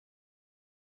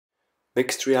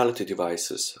Mixed reality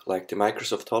devices, like the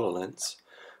Microsoft HoloLens,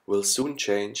 will soon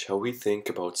change how we think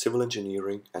about civil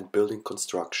engineering and building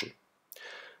construction.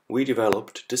 We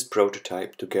developed this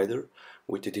prototype together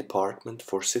with the Department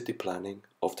for City Planning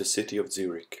of the city of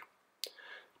Zurich.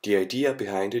 The idea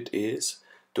behind it is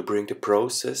to bring the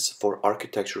process for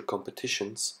architectural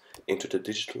competitions into the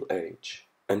digital age.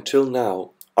 Until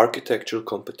now, architectural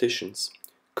competitions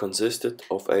consisted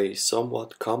of a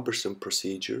somewhat cumbersome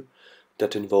procedure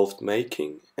that involved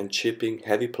making and shipping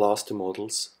heavy plaster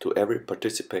models to every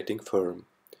participating firm.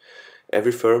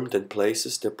 Every firm then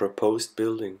places their proposed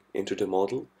building into the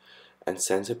model and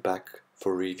sends it back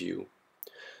for review.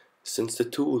 Since the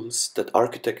tools that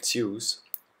architects use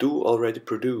do already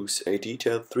produce a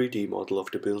detailed 3D model of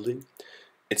the building,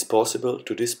 it's possible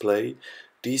to display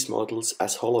these models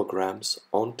as holograms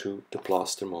onto the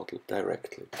plaster model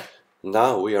directly.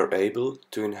 Now we are able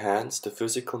to enhance the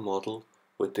physical model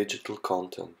with digital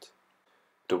content.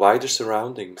 The wider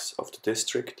surroundings of the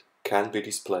district can be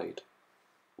displayed.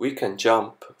 We can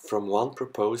jump from one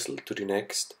proposal to the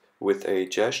next with a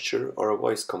gesture or a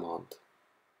voice command.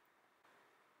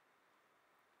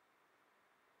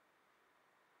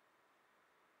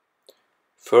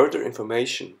 Further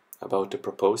information about the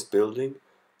proposed building,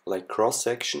 like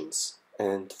cross-sections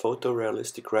and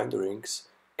photorealistic renderings,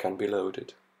 can be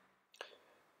loaded.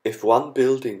 If one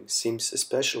building seems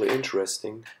especially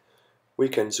interesting, we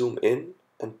can zoom in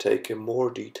and take a more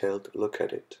detailed look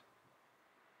at it.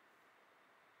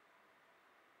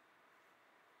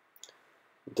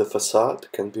 The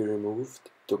facade can be removed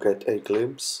to get a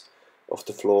glimpse of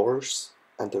the floors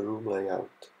and the room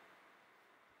layout.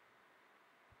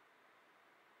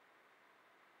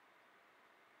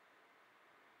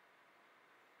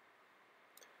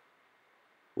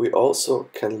 We also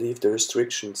can leave the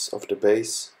restrictions of the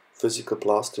base physical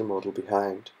plaster model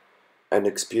behind and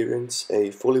experience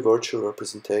a fully virtual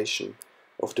representation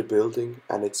of the building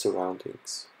and its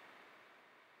surroundings.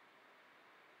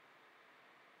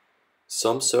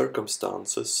 Some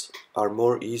circumstances are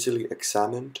more easily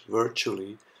examined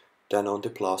virtually than on the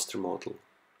plaster model.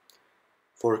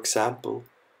 For example,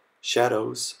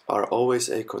 shadows are always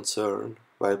a concern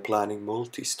while planning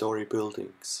multi-story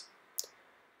buildings.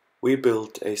 We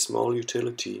built a small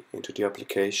utility into the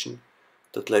application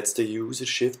that lets the user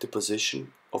shift the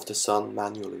position of the sun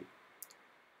manually,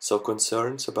 so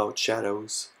concerns about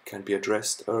shadows can be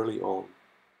addressed early on.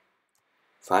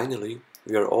 Finally,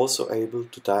 we are also able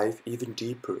to dive even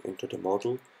deeper into the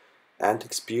model and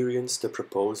experience the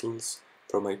proposals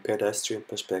from a pedestrian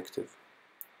perspective.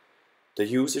 The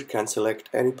user can select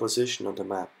any position on the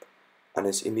map and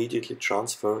is immediately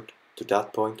transferred to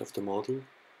that point of the model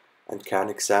and can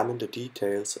examine the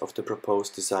details of the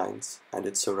proposed designs and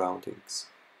its surroundings.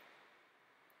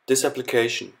 This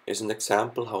application is an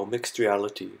example how mixed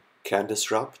reality can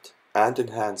disrupt and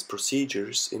enhance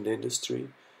procedures in the industry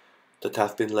that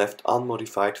have been left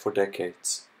unmodified for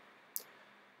decades.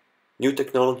 New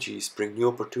technologies bring new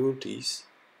opportunities,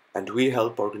 and we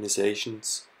help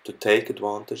organizations to take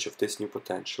advantage of this new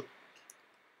potential.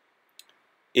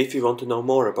 If you want to know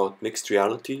more about mixed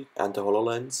reality and the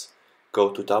HoloLens, go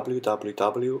to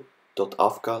www.afca.ch.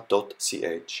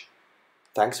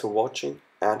 Thanks for watching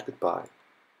and goodbye.